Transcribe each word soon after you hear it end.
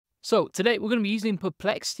So today we're going to be using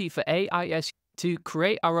Perplexity for AI SEO to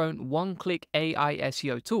create our own one-click AI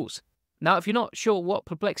SEO tools. Now, if you're not sure what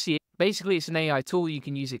Perplexity is, basically it's an AI tool. You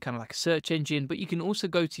can use it kind of like a search engine, but you can also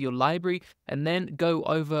go to your library and then go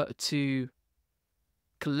over to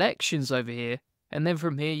collections over here. And then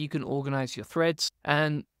from here, you can organize your threads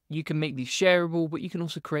and you can make these shareable, but you can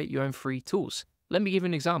also create your own free tools. Let me give you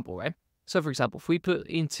an example, right? So for example, if we put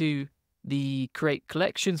into the create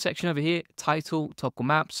collection section over here, title, topical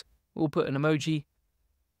maps, we'll put an emoji.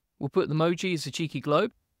 We'll put the emoji as a cheeky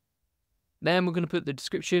globe. Then we're going to put the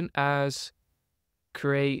description as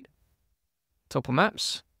create topical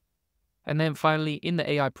maps. And then finally, in the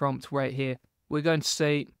AI prompt right here, we're going to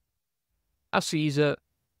say ask the user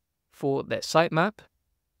for their sitemap.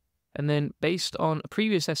 And then based on a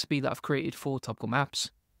previous recipe that I've created for topical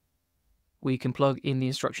maps, we can plug in the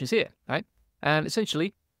instructions here, right? And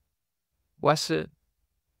essentially, we'll ask the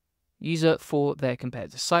user for their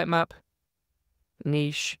competitor sitemap,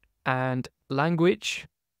 niche, and language.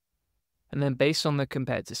 And then based on the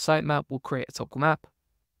competitor sitemap, we'll create a topical map.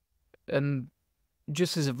 And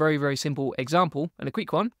just as a very, very simple example and a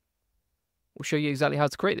quick one, we'll show you exactly how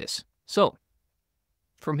to create this. So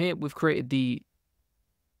from here, we've created the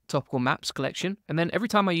topical maps collection. And then every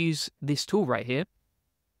time I use this tool right here,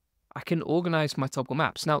 I can organize my topical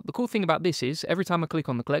maps. Now, the cool thing about this is every time I click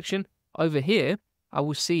on the collection over here, I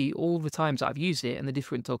will see all the times that I've used it and the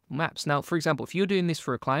different topical maps. Now, for example, if you're doing this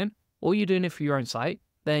for a client or you're doing it for your own site,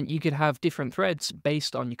 then you could have different threads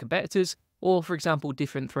based on your competitors, or for example,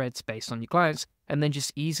 different threads based on your clients, and then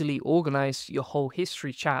just easily organize your whole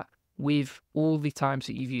history chat with all the times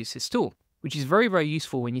that you've used this tool, which is very, very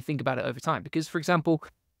useful when you think about it over time. Because, for example,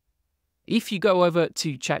 if you go over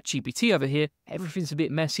to ChatGPT over here, everything's a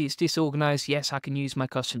bit messy, it's disorganized. Yes, I can use my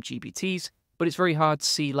custom GPTs, but it's very hard to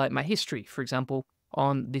see like my history, for example,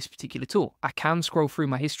 on this particular tool. I can scroll through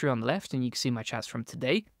my history on the left and you can see my chats from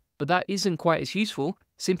today, but that isn't quite as useful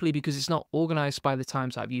simply because it's not organized by the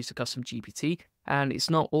times I've used a custom GPT and it's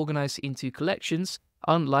not organized into collections,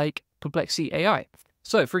 unlike Perplexity AI.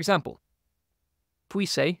 So, for example, if we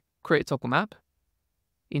say create a topical map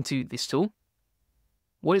into this tool,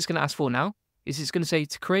 what it's going to ask for now is it's going to say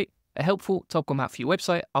to create a helpful topical map for your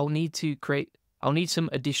website, I'll need some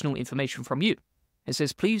additional information from you. It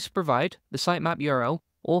says, please provide the sitemap URL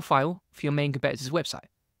or file for your main competitor's website.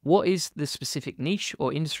 What is the specific niche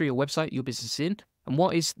or industry or website your business is in? And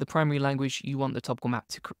what is the primary language you want the topical map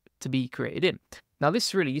to be created in? Now, this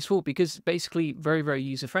is really useful because it's basically very, very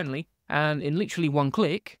user-friendly. And in literally one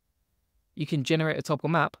click, you can generate a topical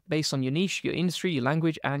map based on your niche, your industry, your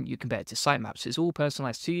language, and your competitor sitemap. So it's all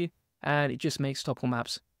personalized to you, and it just makes topical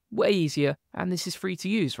maps way easier. And this is free to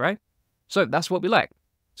use, right? So that's what we like.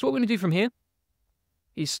 So what we're going to do from here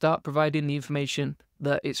is start providing the information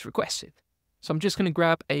that it's requested. So I'm just going to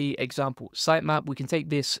grab a example sitemap. We can take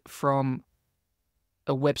this from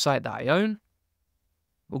a website that I own.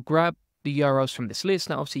 We'll grab the URLs from this list.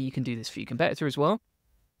 Now, obviously, you can do this for your competitor as well.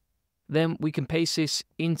 Then we can paste this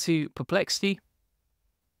into Perplexity,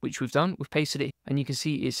 which we've done. We've pasted it, and you can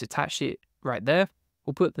see it's attached it right there.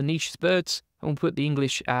 We'll put the niche as birds, and we'll put the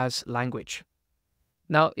English as language.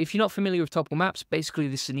 Now, if you're not familiar with topical maps, basically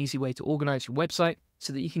this is an easy way to organize your website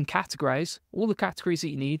so that you can categorize all the categories that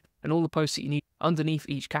you need and all the posts that you need underneath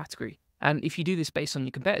each category. And if you do this based on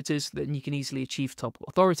your competitors, then you can easily achieve top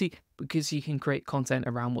authority because you can create content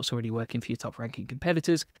around what's already working for your top ranking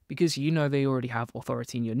competitors because you know they already have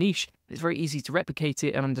authority in your niche. It's very easy to replicate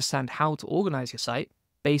it and understand how to organize your site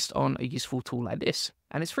based on a useful tool like this.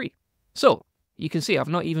 And it's free. So you can see I've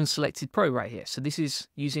not even selected Pro right here. So this is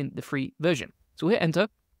using the free version. So we'll hit enter.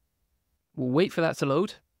 We'll wait for that to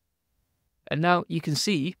load. And now you can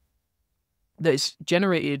see that it's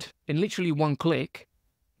generated in literally one click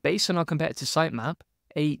based on our competitor sitemap,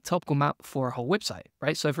 a topical map for our whole website,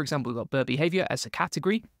 right? So for example, we've got bird behavior as a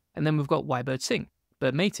category, and then we've got why birds sing,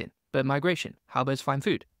 bird mating, bird migration, how birds find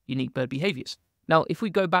food, unique bird behaviors. Now, if we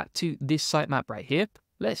go back to this sitemap right here,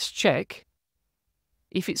 let's check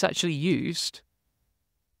if it's actually used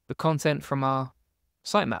the content from our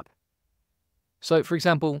sitemap. So for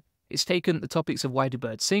example, it's taken the topics of why do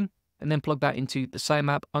birds sing, and then plugged that into the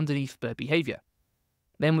sitemap underneath bird behavior.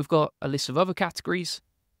 Then we've got a list of other categories,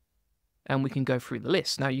 and we can go through the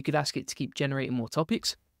list. Now, you could ask it to keep generating more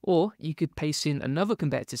topics, or you could paste in another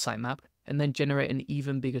competitor sitemap and then generate an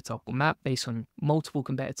even bigger topical map based on multiple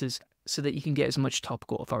competitors so that you can get as much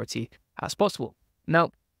topical authority as possible. Now,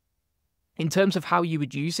 in terms of how you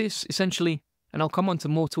would use this, essentially, and I'll come on to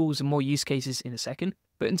more tools and more use cases in a second,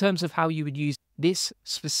 but in terms of how you would use this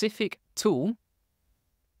specific tool,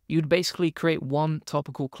 you'd basically create one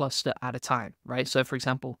topical cluster at a time, right? So for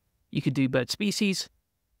example, you could do bird species,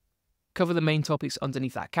 cover the main topics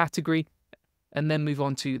underneath that category, and then move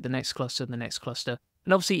on to the next cluster, the next cluster.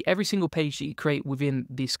 And obviously, every single page that you create within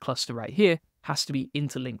this cluster right here has to be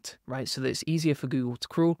interlinked, right? So that it's easier for Google to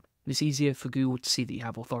crawl, and it's easier for Google to see that you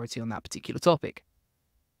have authority on that particular topic.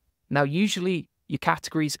 Now, usually your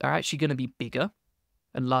categories are actually going to be bigger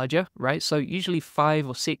and larger, right? So usually 5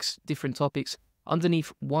 or 6 different topics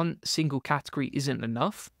underneath one single category isn't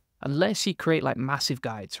enough unless you create like massive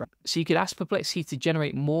guides, right? So you could ask Perplexity to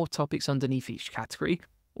generate more topics underneath each category,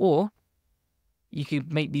 or you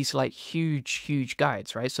could make these like huge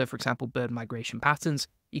guides, right? So for example, bird migration patterns,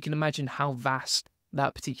 you can imagine how vast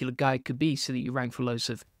that particular guide could be so that you rank for loads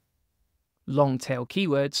of long tail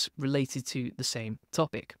keywords related to the same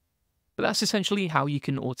topic. But that's essentially how you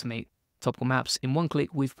can automate topical maps in one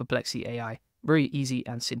click with Perplexity AI. Very easy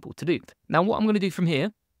and simple to do. Now, what I'm going to do from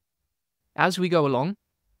here, as we go along,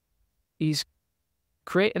 is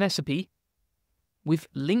create an SOP with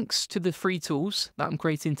links to the free tools that I'm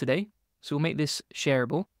creating today. So we'll make this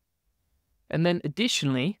shareable. And then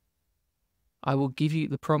additionally, I will give you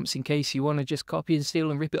the prompts in case you want to just copy and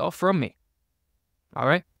steal and rip it off from me. All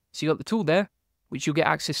right. So you got the tool there, which you'll get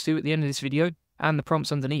access to at the end of this video, and the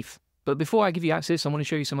prompts underneath. But before I give you access, I want to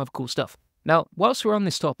show you some other cool stuff. Now, whilst we're on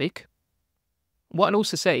this topic, what I'd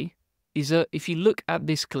also say is that if you look at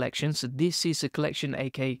this collection, so this is a collection,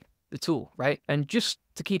 aka the tool, right? And just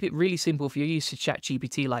to keep it really simple, if you're used to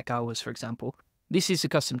ChatGPT like I was, for example, this is a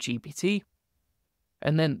custom GPT,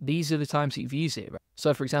 and then these are the times that you've used it, right?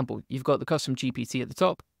 So for example, you've got the custom GPT at the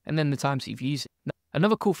top, and then the times that you've used it. Now,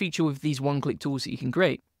 another cool feature with these one-click tools that you can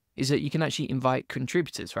create is that you can actually invite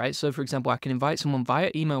contributors, right? So for example, I can invite someone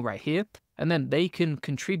via email right here, and then they can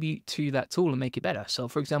contribute to that tool and make it better. So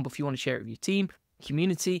for example, if you want to share it with your team,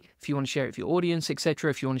 community, if you want to share it with your audience, etc.,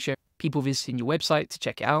 if you want to share people visiting your website to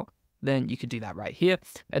check it out, then you could do that right here.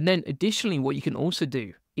 And then additionally, what you can also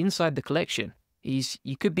do inside the collection is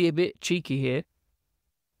you could be a bit cheeky here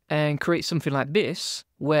and create something like this,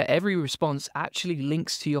 where every response actually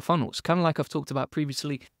links to your funnels, kind of like I've talked about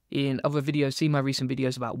previously in other videos. See my recent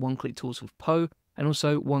videos about one-click tools with Poe and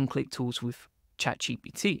also one-click tools with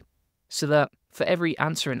ChatGPT, so that for every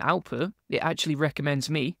answer and output, it actually recommends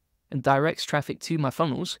me and directs traffic to my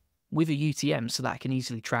funnels with a UTM so that I can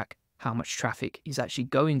easily track how much traffic is actually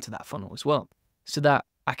going to that funnel as well, so that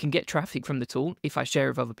I can get traffic from the tool if I share it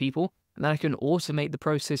with other people, and then I can automate the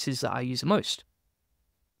processes that I use the most.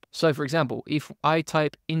 So for example, if I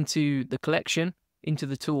type into the collection, into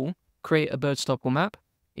the tool, create a bird's topical map,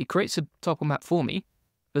 it creates a topical map for me,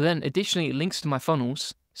 but then additionally it links to my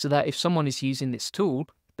funnels so that if someone is using this tool,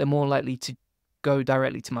 they're more likely to go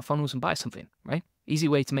directly to my funnels and buy something, right? Easy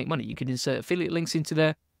way to make money. You could insert affiliate links into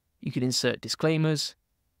there, you could insert disclaimers,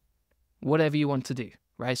 whatever you want to do,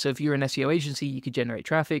 right? So if you're an SEO agency, you could generate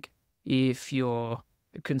traffic. If you're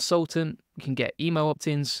a consultant, you can get email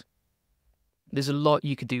opt-ins. There's a lot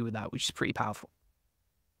you could do with that, which is pretty powerful.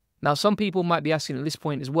 Now, some people might be asking at this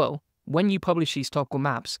point as well, when you publish these topical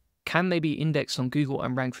maps, can they be indexed on Google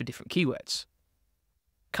and ranked for different keywords?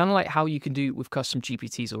 Kind of like how you can do with custom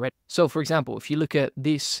GPTs already. So for example, if you look at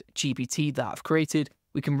this GPT that I've created,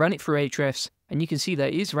 we can run it through Ahrefs, and you can see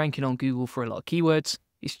that it is ranking on Google for a lot of keywords.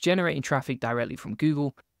 It's generating traffic directly from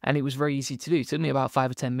Google, and it was very easy to do. It took me about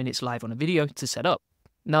 5 or 10 minutes live on a video to set up.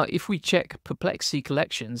 Now, if we check Perplexity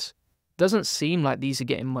collections, doesn't seem like these are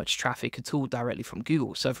getting much traffic at all directly from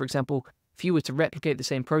Google. So for example, if you were to replicate the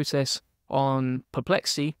same process on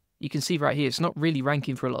Perplexity, you can see right here, it's not really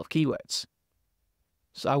ranking for a lot of keywords.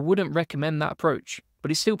 So I wouldn't recommend that approach,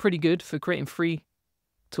 but it's still pretty good for creating free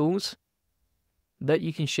tools that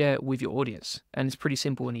you can share with your audience. And it's pretty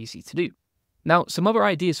simple and easy to do. Now, some other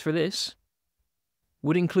ideas for this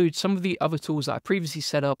would include some of the other tools that I previously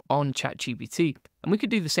set up on ChatGPT. And we could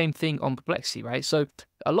do the same thing on Perplexity, right? So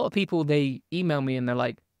a lot of people, they email me and they're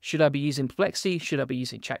like, should I be using Perplexity? Should I be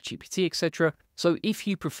using ChatGPT, etc.? So if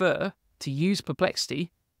you prefer to use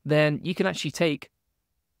Perplexity, then you can actually take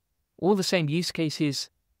all the same use cases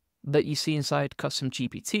that you see inside custom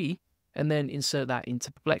GPT and then insert that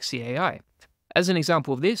into Perplexity AI. As an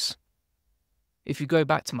example of this, if you go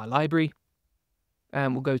back to my library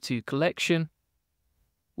and we'll go to collection,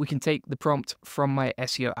 we can take the prompt from my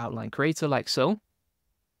SEO outline creator like so,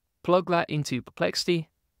 plug that into Perplexity,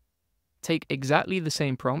 take exactly the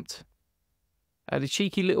same prompt, add a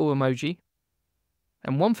cheeky little emoji.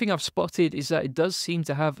 And one thing I've spotted is that it does seem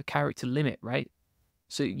to have a character limit, right?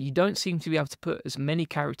 So you don't seem to be able to put as many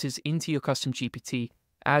characters into your custom GPT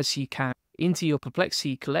as you can into your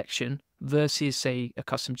Perplexity collection versus, say, a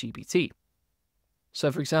custom GPT.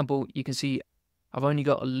 So for example, you can see I've only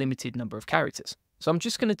got a limited number of characters. So I'm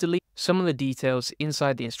just going to delete some of the details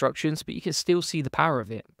inside the instructions, but you can still see the power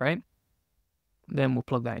of it, right? Then we'll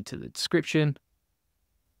plug that into the description.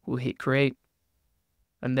 We'll hit create.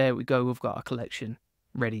 And there we go. We've got our collection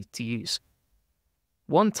ready to use.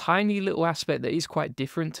 One tiny little aspect that is quite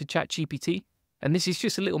different to ChatGPT, and this is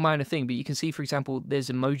just a little minor thing, but you can see, for example, there's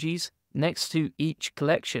emojis next to each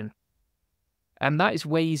collection. And that is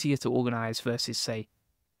way easier to organize versus, say,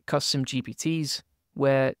 custom GPTs,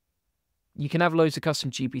 where you can have loads of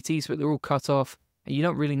custom GPTs, but they're all cut off, and you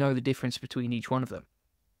don't really know the difference between each one of them.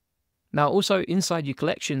 Now, also inside your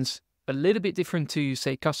collections, a little bit different to,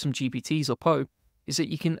 say, custom GPTs or Poe, is that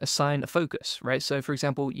you can assign a focus, right? So, for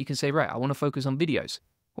example, you can say, right, I want to focus on videos,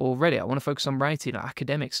 or Reddit, I want to focus on writing or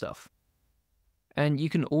academic stuff. And you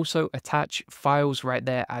can also attach files right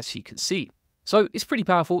there, as you can see. So it's pretty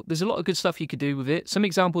powerful. There's a lot of good stuff you could do with it. Some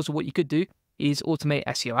examples of what you could do is automate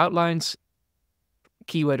SEO outlines,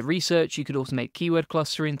 keyword research. You could automate keyword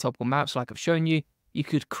clustering, topical maps like I've shown you. You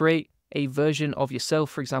could create a version of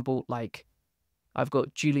yourself, for example, like I've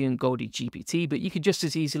got Julian Goldie GPT, but you could just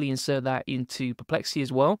as easily insert that into Perplexity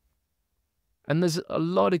as well. And there's a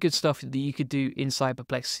lot of good stuff that you could do inside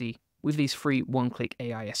Perplexity with these free one-click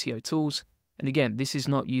AI SEO tools. And again, this is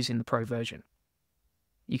not using the Pro version.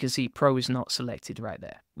 You can see Pro is not selected right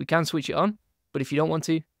there. We can switch it on, but if you don't want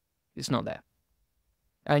to, it's not there.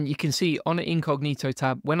 And you can see on the incognito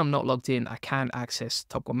tab, when I'm not logged in, I can access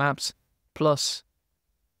topical maps, plus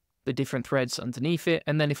the different threads underneath it.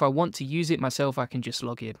 And then if I want to use it myself, I can just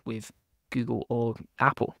log in with Google or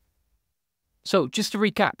Apple. So just to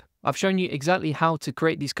recap, I've shown you exactly how to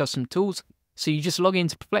create these custom tools. So you just log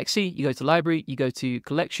into Perplexity, you go to library, you go to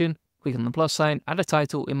collection, click on the plus sign, add a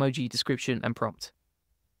title, emoji, description, and prompt.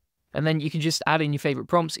 And then you can just add in your favorite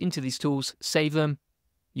prompts into these tools, save them.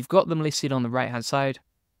 You've got them listed on the right-hand side.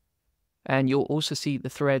 And you'll also see the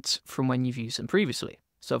threads from when you've used them previously.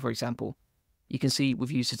 So for example, you can see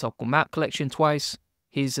we've used the topical map collection twice.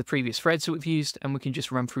 Here's the previous threads that we've used, and we can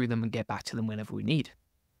just run through them and get back to them whenever we need.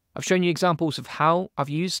 I've shown you examples of how I've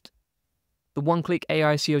used the one-click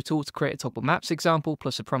AI SEO tool to create a topical maps example,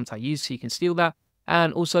 plus a prompt I used, so you can steal that.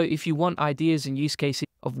 And also, if you want ideas and use cases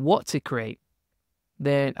of what to create,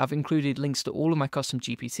 then I've included links to all of my custom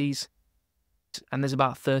GPTs. And there's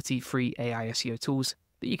about 30 free AI SEO tools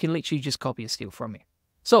that you can literally just copy and steal from me.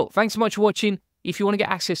 So thanks so much for watching. If you want to get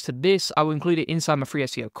access to this, I will include it inside my free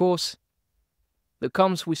SEO course that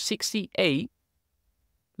comes with 68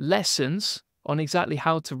 lessons on exactly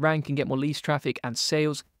how to rank and get more leads, traffic, and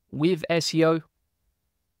sales with SEO.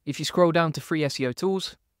 If you scroll down to free SEO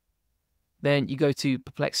tools, then you go to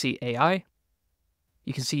Perplexity AI.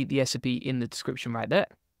 You can see the recipe in the description right there.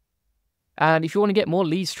 And if you want to get more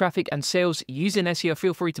leads, traffic, and sales using SEO,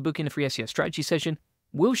 feel free to book in a free SEO strategy session.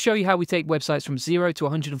 We'll show you how we take websites from 0 to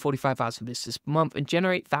 145,000 visitors per month and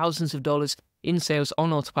generate thousands of dollars in sales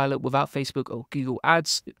on autopilot without Facebook or Google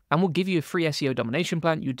ads. And we'll give you a free SEO domination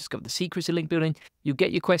plan. You'll discover the secrets of link building. You'll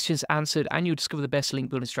get your questions answered, and you'll discover the best link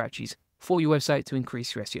building strategies for your website to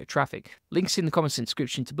increase your SEO traffic. Links in the comments and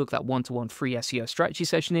description to book that one-to-one free SEO strategy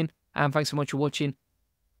session in. And thanks so much for watching.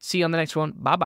 See you on the next one. Bye-bye.